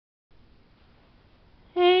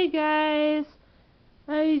Hey guys,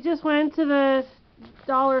 I just went to the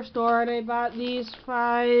dollar store and I bought these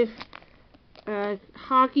 5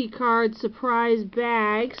 hockey card surprise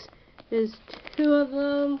bags. There's 2 of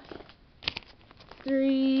them,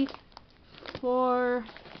 3, 4,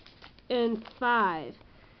 and 5.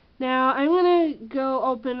 Now I'm gonna go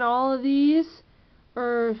open all of these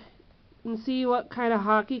and see what kind of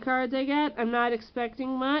hockey cards I get. I'm not expecting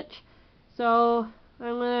much, so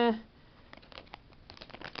I'm gonna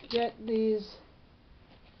get these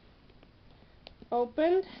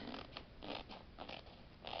opened.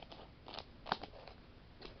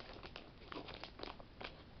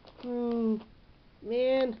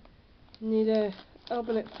 Man, need to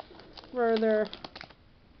open it further.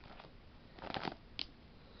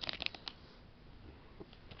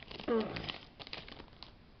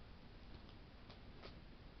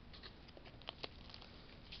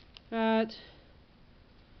 Got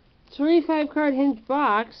 25 card hinge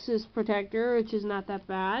box is protector, which is not that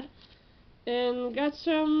bad. And got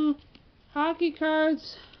some hockey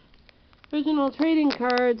cards, original trading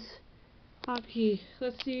cards. Hockey.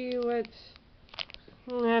 Let's see what.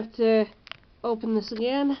 I'm gonna have to open this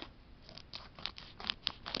again.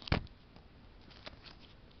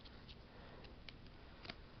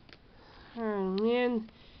 Oh man,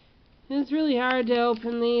 it's really hard to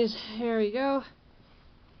open these. Here we go.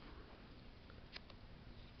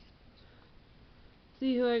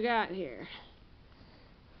 See who I got here.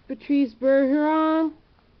 Patrice Bergeron,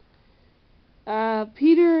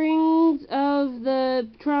 Peter Ings of the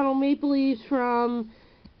Toronto Maple Leafs from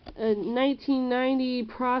a 1990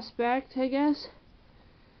 prospect, I guess.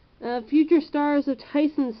 Future stars of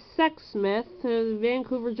Tyson Sexsmith, the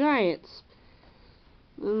Vancouver Giants.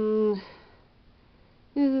 This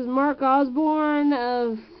is Mark Osborne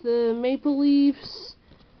of the Maple Leafs.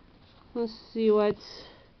 Let's see what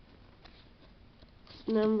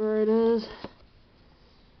number it is.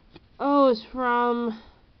 Oh, it's from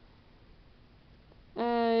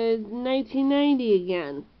 1990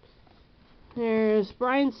 again. There's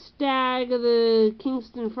Brian Stagg of the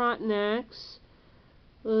Kingston Frontenacs.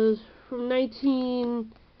 It was from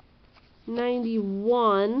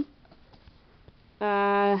 1991.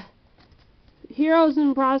 Heroes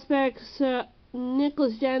and Prospects,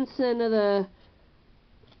 Nicholas Jensen of the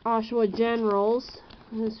Oshawa Generals.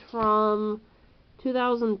 This is from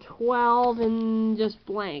 2012 and just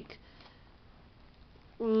blank.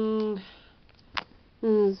 There's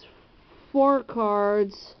 4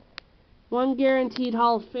 cards, 1 guaranteed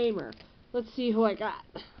Hall of Famer. Let's see who I got.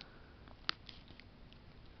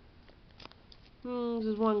 This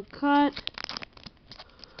is 1 cut.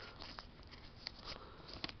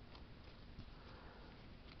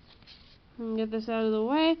 Get this out of the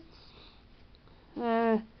way.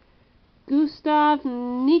 Gustav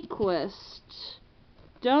Nyquist.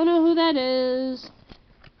 Don't know who that is.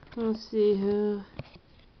 Let's see who.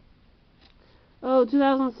 Oh,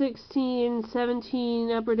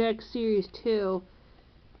 2016-17 Upper Deck Series 2.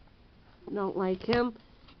 Don't like him.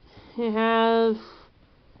 You have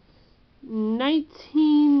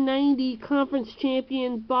 1990 Conference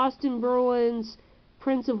Champion Boston Bruins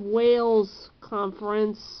Prince of Wales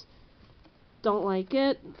Conference. Don't like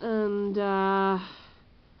it. And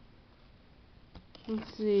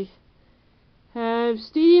let's see. Have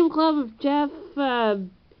Stadium Club of Jeff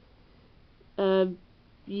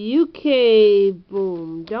UK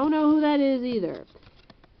Boom. Don't know who that is either.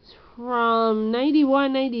 It's from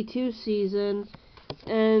 91-92 season.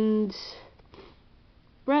 And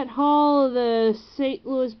Brett Hall of the St.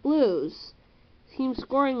 Louis Blues. Team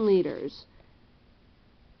scoring leaders.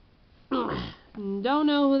 Don't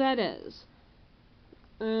know who that is.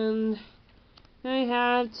 And I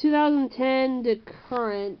have 2010 to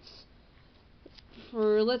current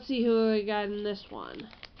for, let's see who I got in this one.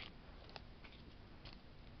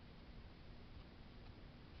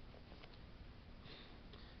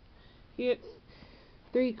 You get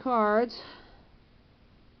 3 cards.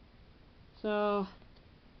 So,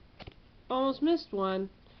 almost missed one.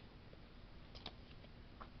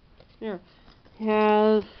 Here. I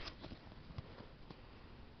have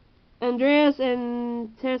Andreas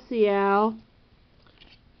Antesiau,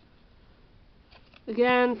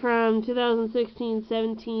 again from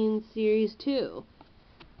 2016-17 Series 2.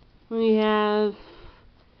 We have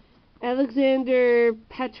Alexander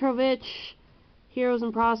Petrovich, Heroes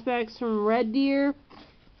and Prospects from Red Deer,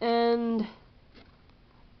 and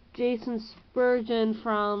Jason Spurgeon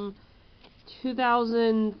from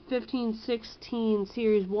 2015-16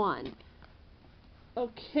 Series 1.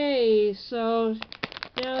 Okay, so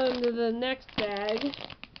now into the next bag.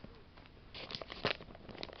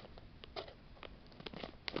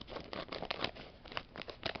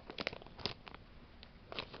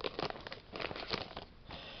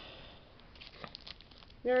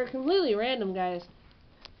 They're completely random, guys.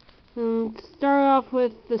 And start off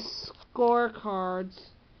with the scorecards.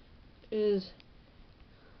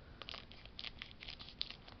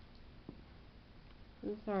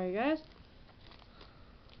 Sorry, guys.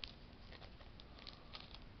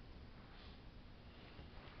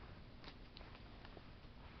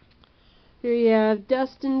 Here you have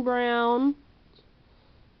Dustin Brown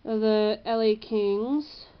of the LA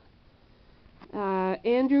Kings,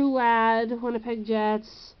 Andrew Ladd, Winnipeg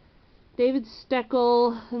Jets, David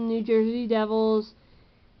Steckel, New Jersey Devils,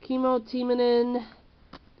 Kimmo Timonen,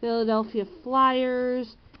 Philadelphia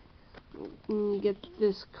Flyers. Get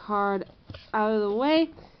this card out of the way.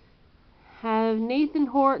 Have Nathan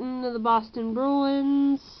Horton of the Boston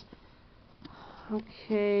Bruins.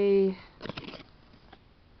 Okay.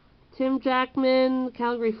 Tim Jackman,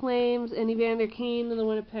 Calgary Flames, and Evander Kane of the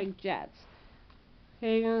Winnipeg Jets.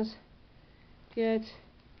 Okay, guys. Get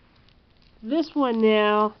this one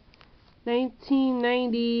now.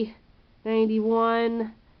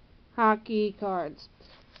 1990-91 hockey cards.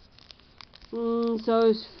 So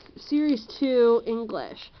it's Series 2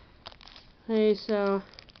 English. Okay, so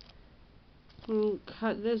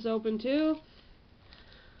cut this open too.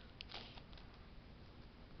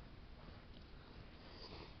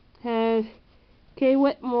 Have Kay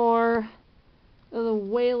Whitmore of the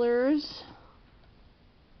Whalers,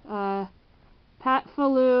 Pat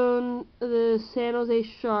Falloon of the San Jose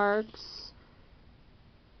Sharks,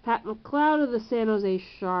 Pat McLeod of the San Jose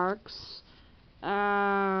Sharks,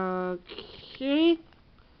 okay,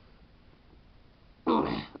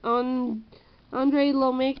 Andre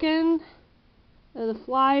Lomakin of the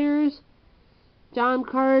Flyers, John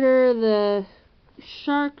Carter of the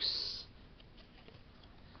Sharks,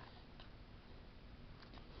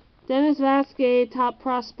 Dennis Vasquez, top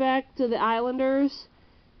prospect of the Islanders,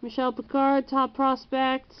 Michel Picard, top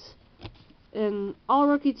prospect, and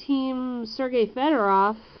all-rookie team Sergei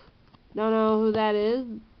Fedorov. Don't know who that is.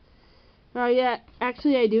 Oh yeah,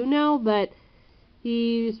 actually I do know, but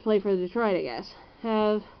he used to play for Detroit, I guess.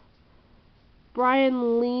 Have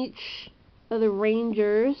Brian Leach of the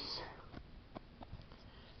Rangers.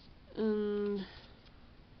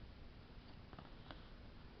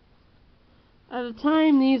 At the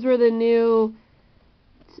time, these were the new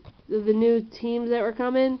teams that were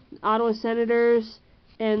coming: Ottawa Senators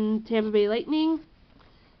and Tampa Bay Lightning.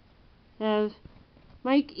 Have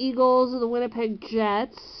Mike Eagles of the Winnipeg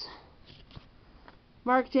Jets,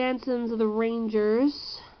 Mark Janssens of the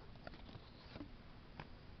Rangers,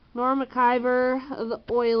 Norm McIver of the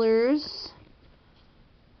Oilers,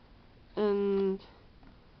 and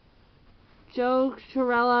Joe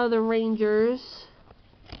Chirella of the Rangers,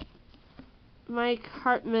 Mike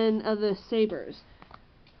Hartman of the Sabres.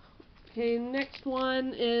 Okay, next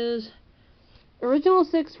one is Original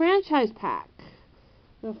 6 Franchise Pack.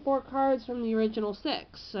 The 4 cards from the Original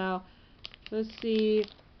 6. So, let's see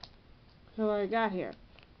who I got here.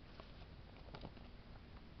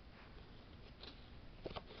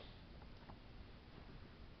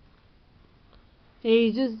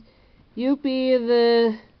 Hey, just Youppi,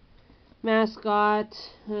 the mascot,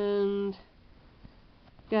 and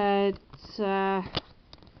got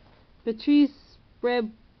Patrice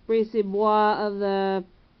Brisebois of the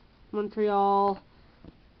Montreal.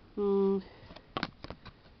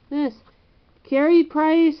 This Carey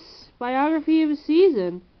Price, biography of a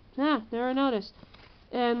season. Never noticed.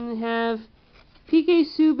 And have PK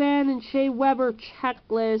Subban and Shea Weber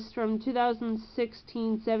checklist from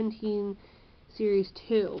 2016-17 Series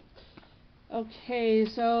 2. Okay,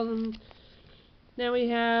 so now we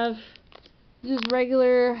have just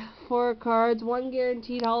regular 4 cards, 1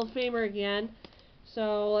 guaranteed Hall of Famer again.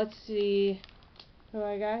 So let's see who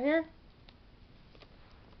I got here.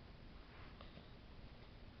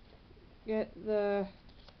 Get this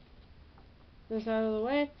out of the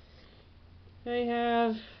way. I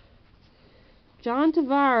have John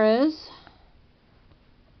Tavares.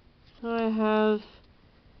 I have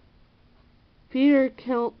Peter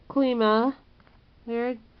Klima.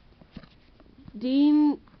 There.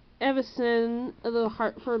 Dean Evison of the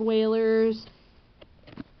Hartford Whalers.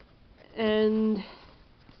 And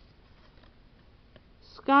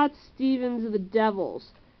Scott Stevens of the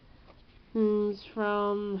Devils. Who's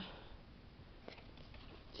from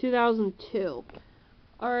 2002.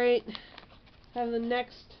 Alright, have the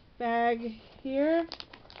next bag here.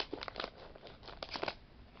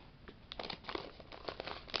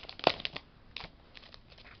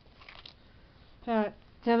 Have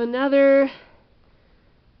another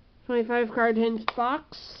 25 card hinged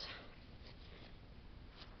box.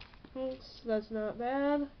 Thanks, that's not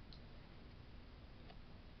bad.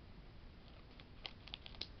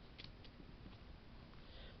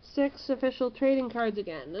 6 official trading cards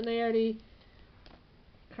again. And they already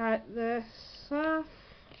cut this off.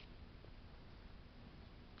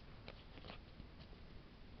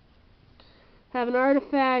 Have an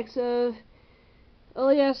artifacts of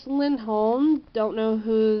Elias Lindholm. Don't know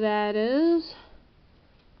who that is.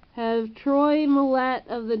 Have Troy Millette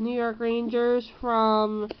of the New York Rangers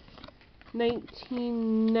from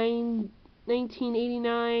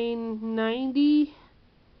 1989-90.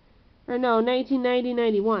 Or no,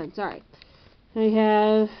 1990-91. Sorry. We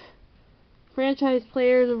have franchise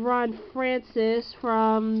players of Ron Francis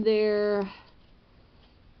from their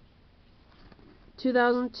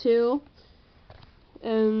 2002.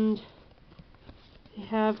 And we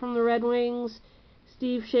have from the Red Wings,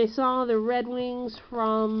 Steve Chasson, the Red Wings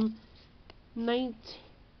from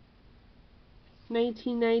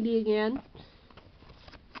 1990 again.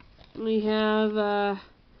 We have, I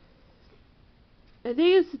think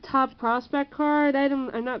it's the top prospect card.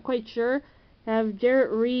 I'm not quite sure. Have Jarrett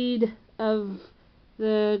Reed of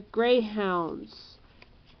the Greyhounds.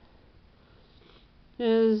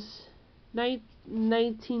 Is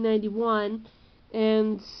 1991.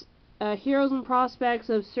 And Heroes and Prospects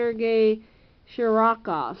of Sergei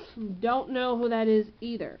Shirakov. Don't know who that is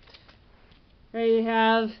either. Right, we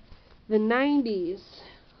have the 90s.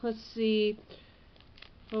 Let's see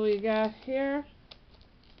what we got here.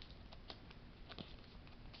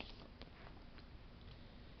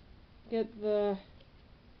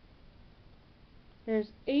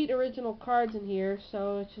 There's 8 original cards in here,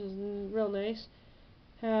 so which is real nice.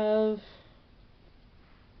 Have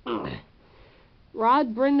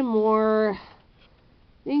Rod Brindamore. I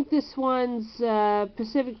think this one's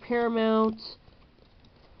Pacific Paramount.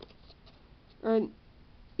 Or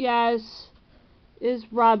yes,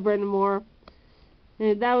 is Rod Brindamore.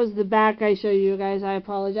 And that was the back I showed you guys. I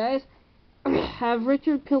apologize. Have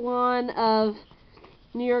Richard Pilon of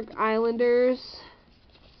New York Islanders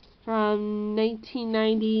from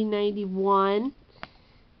 1990-91.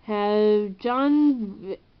 Have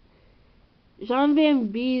John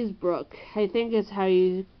Van Beesbrook, I think is how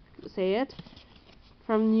you say it,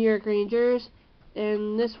 from New York Rangers.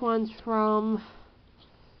 And this one's from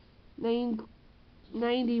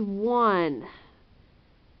 1991.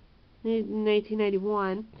 We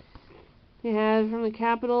have from the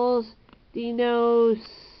Capitals, Dino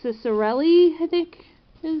Ciccarelli, I think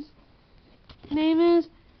his name is.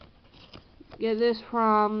 Get this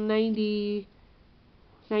from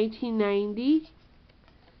 1990.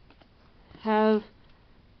 Have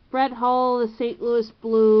Brett Hull, the St. Louis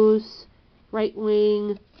Blues, right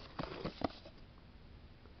wing,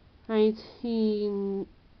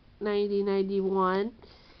 1990-91.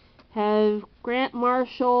 Have Grant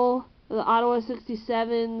Marshall, the Ottawa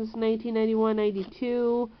 67s,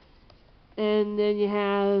 1991-92. And then you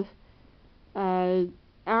have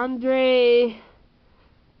Andrei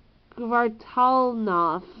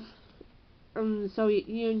Kvartalnov from the Soviet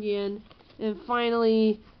Union. And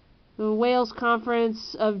finally, the Wales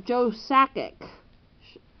Conference of Joe Sakic.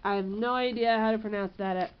 I have no idea how to pronounce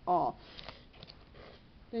that at all.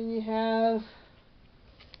 Then you have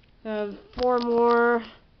 4 more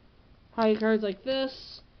hockey cards like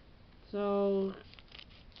this. So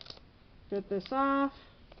get this off.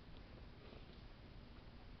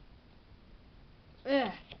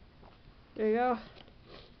 There you go.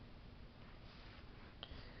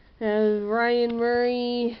 Have Ryan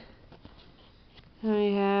Murray.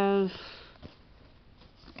 I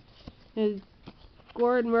have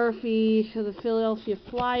Gordon Murphy of the Philadelphia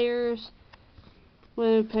Flyers.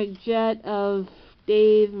 Winnipeg Jet of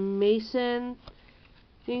Dave Mason.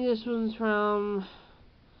 I think this one's from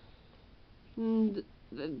the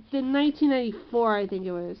 1994, I think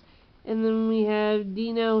it was. And then we have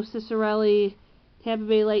Dino Ciccarelli, Tampa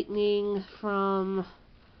Bay Lightning from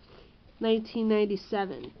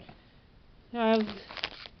 1997. I have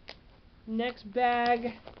next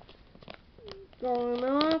bag going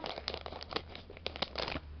off.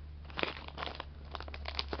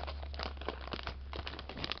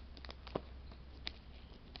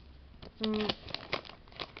 I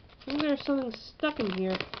think there's something stuck in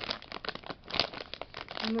here,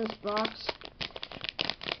 in this box.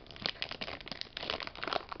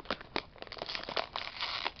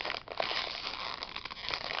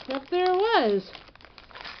 Yep, there was.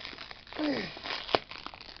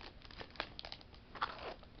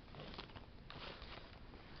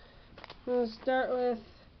 We'll start with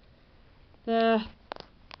the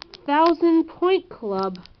 1,000 Point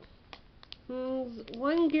Club.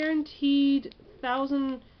 One guaranteed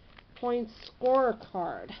 1,000 points scorer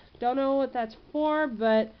card. Don't know what that's for,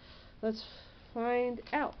 but let's find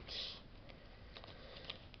out.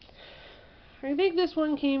 I think this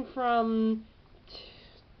one came from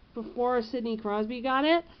before Sidney Crosby got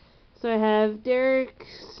it. So I have Derek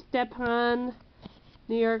Stepan,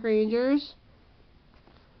 New York Rangers.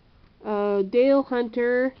 Dale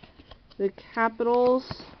Hunter, the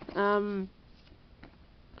Capitals. Have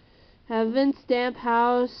Vince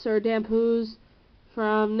Damphouse or Damphouse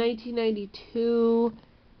from 1992.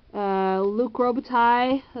 Luc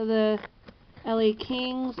Robitaille of the LA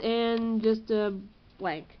Kings, and just a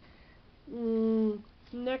blank.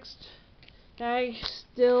 Next bag,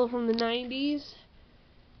 still from the 90s.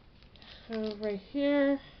 Right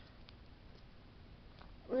here.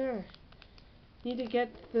 Where? Need to get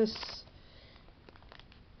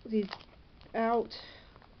these out.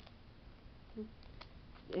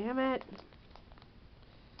 Damn it.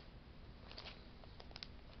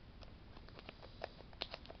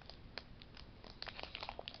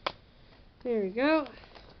 There we go.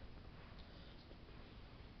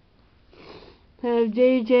 Have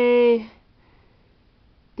JJ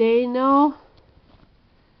Dano.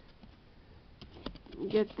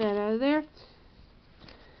 Get that out of there.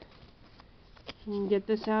 And get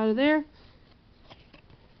this out of there.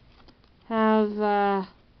 Have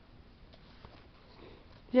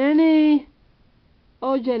Jenny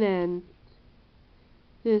Ojanen,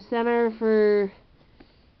 the center for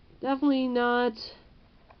definitely not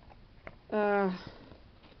it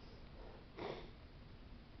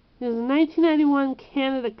was a 1991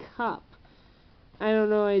 Canada Cup. I don't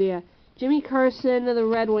know idea. Jimmy Carson of the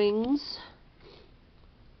Red Wings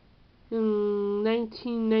in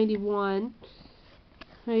 1991.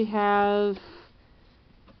 We have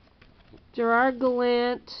Gerard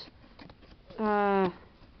Gallant,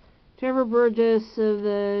 Trevor Burgess of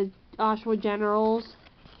the Oshawa Generals,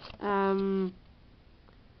 Paul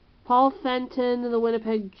Fenton of the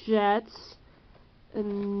Winnipeg Jets,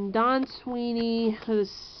 and Don Sweeney of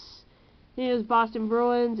the Boston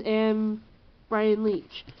Bruins, and Brian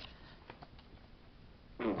Leach.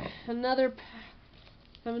 Another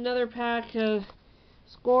pack of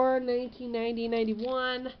Score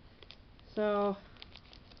 1990-91. So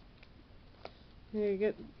here,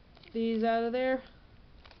 get these out of there.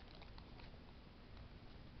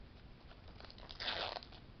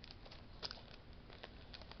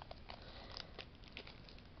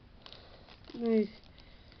 It's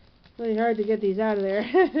really hard to get these out of there.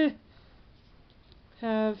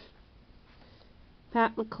 Have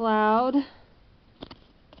Pat McLeod,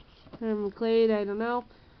 McLeod, I don't know.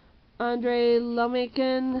 Andre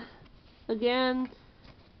Lumakin again.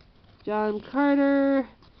 John Carter,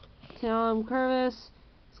 Tom Curvis,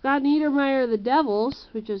 Scott Niedermeyer of the Devils,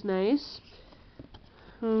 which is nice.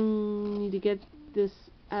 Need to get this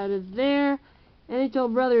out of there.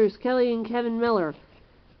 NHL Brothers, Kelly and Kevin Miller.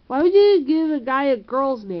 Why would you give a guy a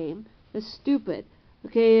girl's name? That's stupid.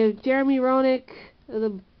 Okay, Jeremy Roenick of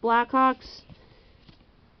the Blackhawks.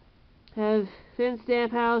 Have Vince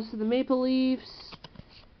Damphouse of the Maple Leafs.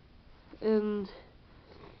 And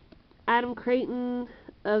Adam Creighton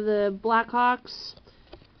of the Blackhawks.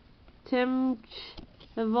 Tim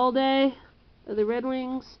Evalde of the Red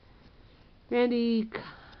Wings. Randy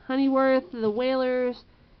Honeyworth of the Whalers.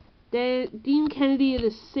 Dean Kennedy of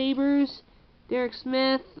the Sabres. Derek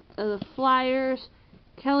Smith of the Flyers.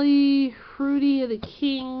 Kelly Hrudey of the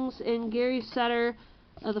Kings. And Gary Sutter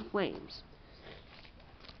of the Flames.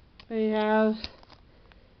 We have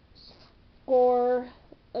Score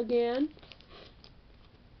again.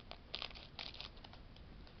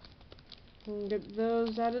 And get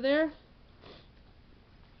those out of there.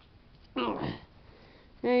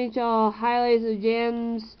 NHL highlights of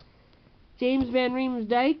James Van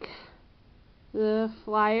Riemsdyk, the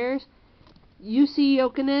Flyers. UC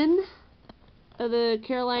Jokinen of the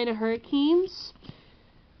Carolina Hurricanes.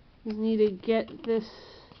 Just need to get this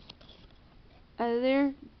out of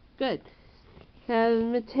there. Good. Have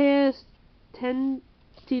Mateus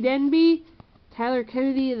Tidenby, Tyler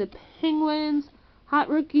Kennedy of the Penguins. Hot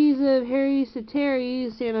rookies of Harry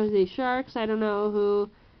Sateri, San Jose Sharks. I don't know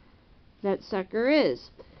who that sucker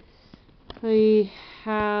is. We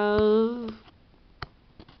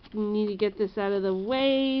need to get this out of the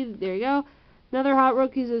way. There you go. Another hot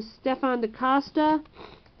rookies of Stefan DaCosta.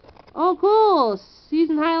 Oh, cool!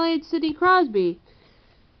 Season highlights, Sidney Crosby.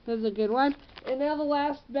 That's a good one. And now the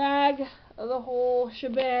last bag of the whole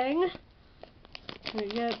shebang. We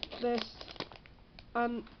get this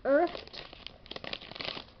unearthed.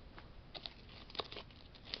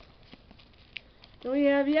 And we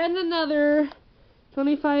have yet another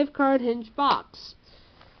 25 card hinge box.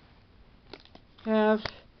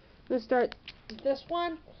 Let's start with this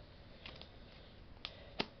one.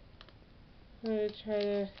 I'm going to try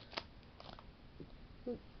to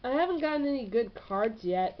I haven't gotten any good cards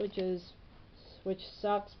yet, which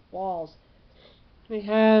sucks balls. We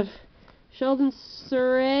have Sheldon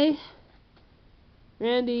Surrey,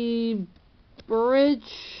 Randy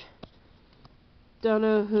Burridge, don't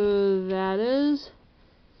know who that is.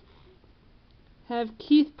 Have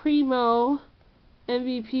Keith Primo,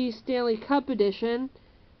 MVP Stanley Cup Edition,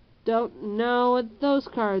 don't know what those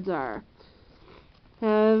cards are.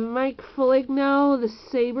 Have Mike Foligno, the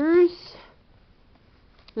Sabres,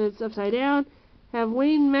 it's upside down. Have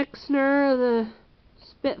Wayne Mexner, the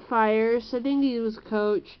Spitfires, I think he was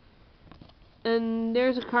coach. And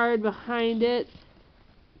there's a card behind it.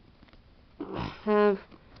 Have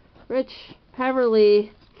Rich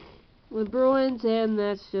Peverly, the Bruins, and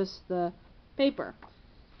that's just the paper.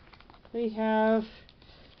 We have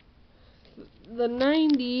the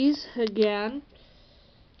 90s again.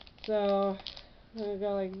 So I'm going to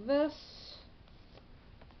go like this.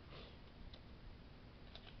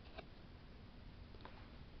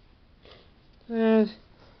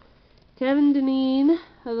 Kevin Dineen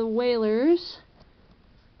of the Whalers.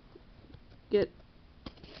 Get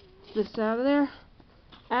this out of there.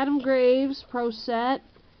 Adam Graves, Pro Set.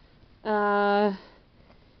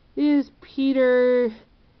 Is Peter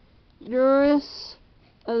Duras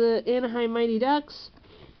of the Anaheim Mighty Ducks.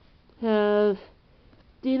 Have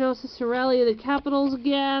Dino Ciccarelli of the Capitals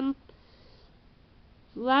again.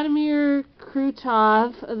 Vladimir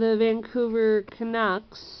Krutov of the Vancouver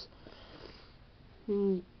Canucks.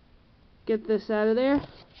 Get this out of there.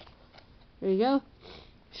 There you go.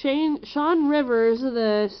 Sean Rivers of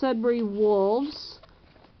the Sudbury Wolves.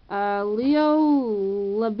 Leo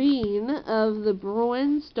Labine of the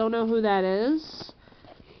Bruins. Don't know who that is.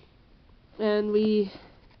 And we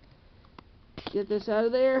get this out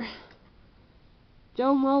of there.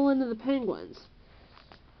 Joe Mullen of the Penguins.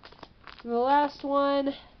 And the last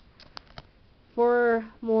one, 4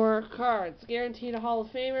 more cards. Guaranteed a Hall of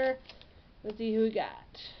Famer. Let's see who we got.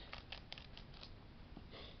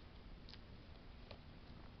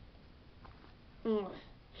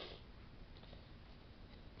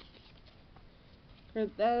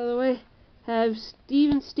 Get that out of the way. Have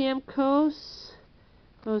Steven Stamkos.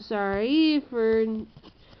 Oh, sorry for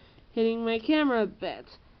hitting my camera a bit.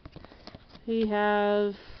 We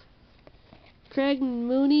have Craig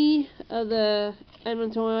Mooney of the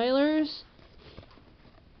Edmonton Oilers.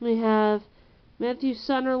 We have Matthew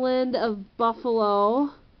Sunderland of Buffalo.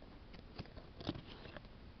 I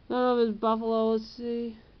don't know if it's Buffalo. Let's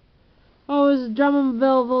see. Oh, it was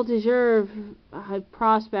Drummondville Voltigeur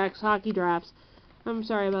prospects hockey drafts. I'm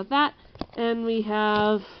sorry about that. And we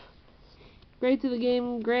have Great to the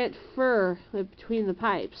Game Grant Furr Between the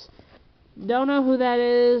Pipes. Don't know who that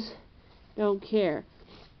is. Don't care.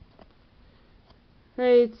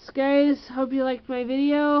 Alright, guys. Hope you liked my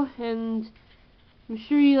video. And I'm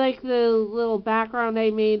sure you like the little background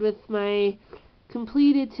I made with my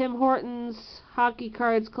completed Tim Hortons hockey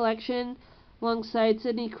cards collection alongside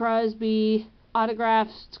Sidney Crosby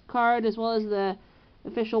autographed card as well as the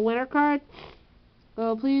official winner card.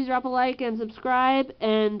 So please drop a like and subscribe,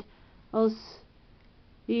 and I'll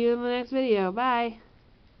see you in the next video. Bye.